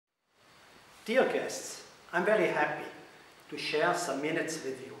Dear guests, I'm very happy to share some minutes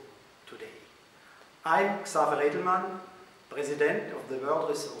with you today. I'm Xaver Edelmann, President of the World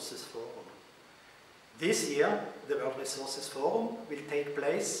Resources Forum. This year, the World Resources Forum will take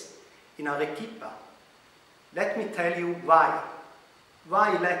place in Arequipa. Let me tell you why.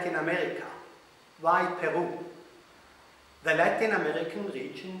 Why Latin America? Why Peru? The Latin American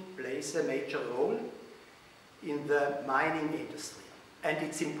region plays a major role in the mining industry, and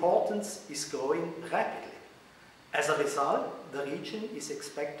its importance is growing rapidly. As a result, the region is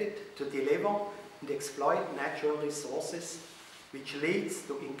expected to deliver and exploit natural resources, which leads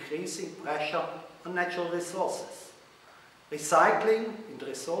to increasing pressure on natural resources. Recycling and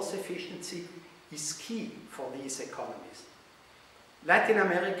resource efficiency is key for these economies. Latin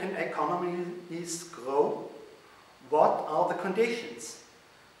American economies grow. What are the conditions?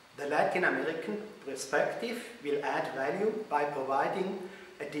 The Latin American perspective will add value by providing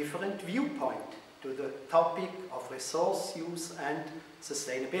a different viewpoint to the topic of resource use and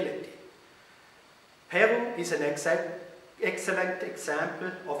sustainability. Peru is an excellent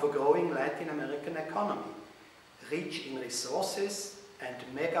example of a growing Latin American economy, rich in resources and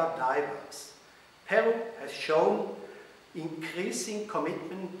mega diverse. Peru has shown increasing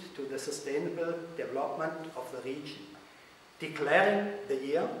commitment to the sustainable development of the region, declaring the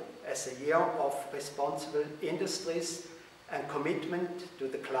year as a year of responsible industries and commitment to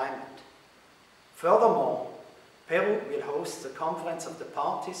the climate. Furthermore, Peru will host the Conference of the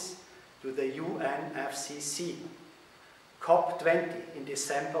Parties to the UNFCCC, COP20 in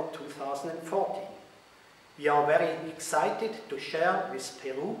December 2014. We are very excited to share with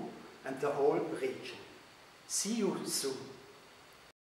Peru and the whole region. See you soon.